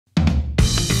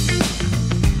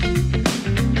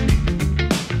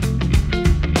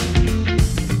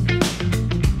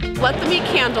Let Them Eat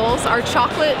candles are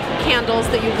chocolate candles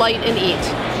that you light and eat.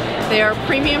 They are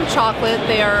premium chocolate.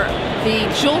 They are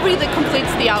the jewelry that completes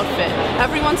the outfit.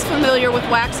 Everyone's familiar with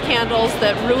wax candles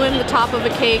that ruin the top of a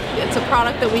cake. It's a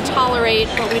product that we tolerate,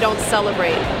 but we don't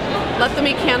celebrate. Let Them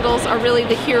Eat candles are really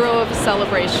the hero of a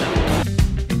celebration.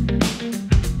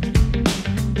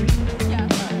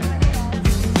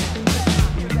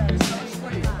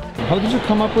 How did you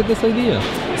come up with this idea?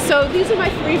 So these are my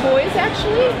 3 boys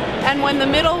actually, and when the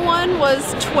middle one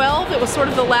was 12, it was sort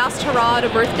of the last hurrah at a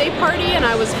birthday party, and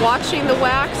I was watching the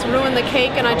wax ruin the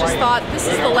cake, and I just thought, this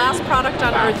is the last product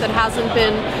on earth that hasn't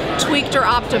been tweaked or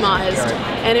optimized,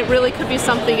 and it really could be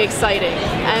something exciting.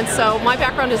 And so my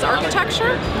background is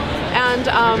architecture, and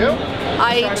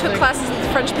I took classes at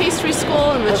the French Pastry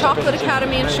School and the Chocolate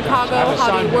Academy in Chicago,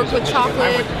 how to work with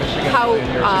chocolate,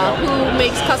 who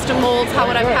makes custom molds, how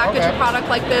would I package a product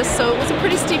like this. So it was a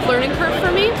pretty steep learning curve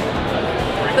for me.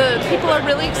 The people are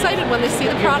really excited when they see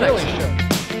the product.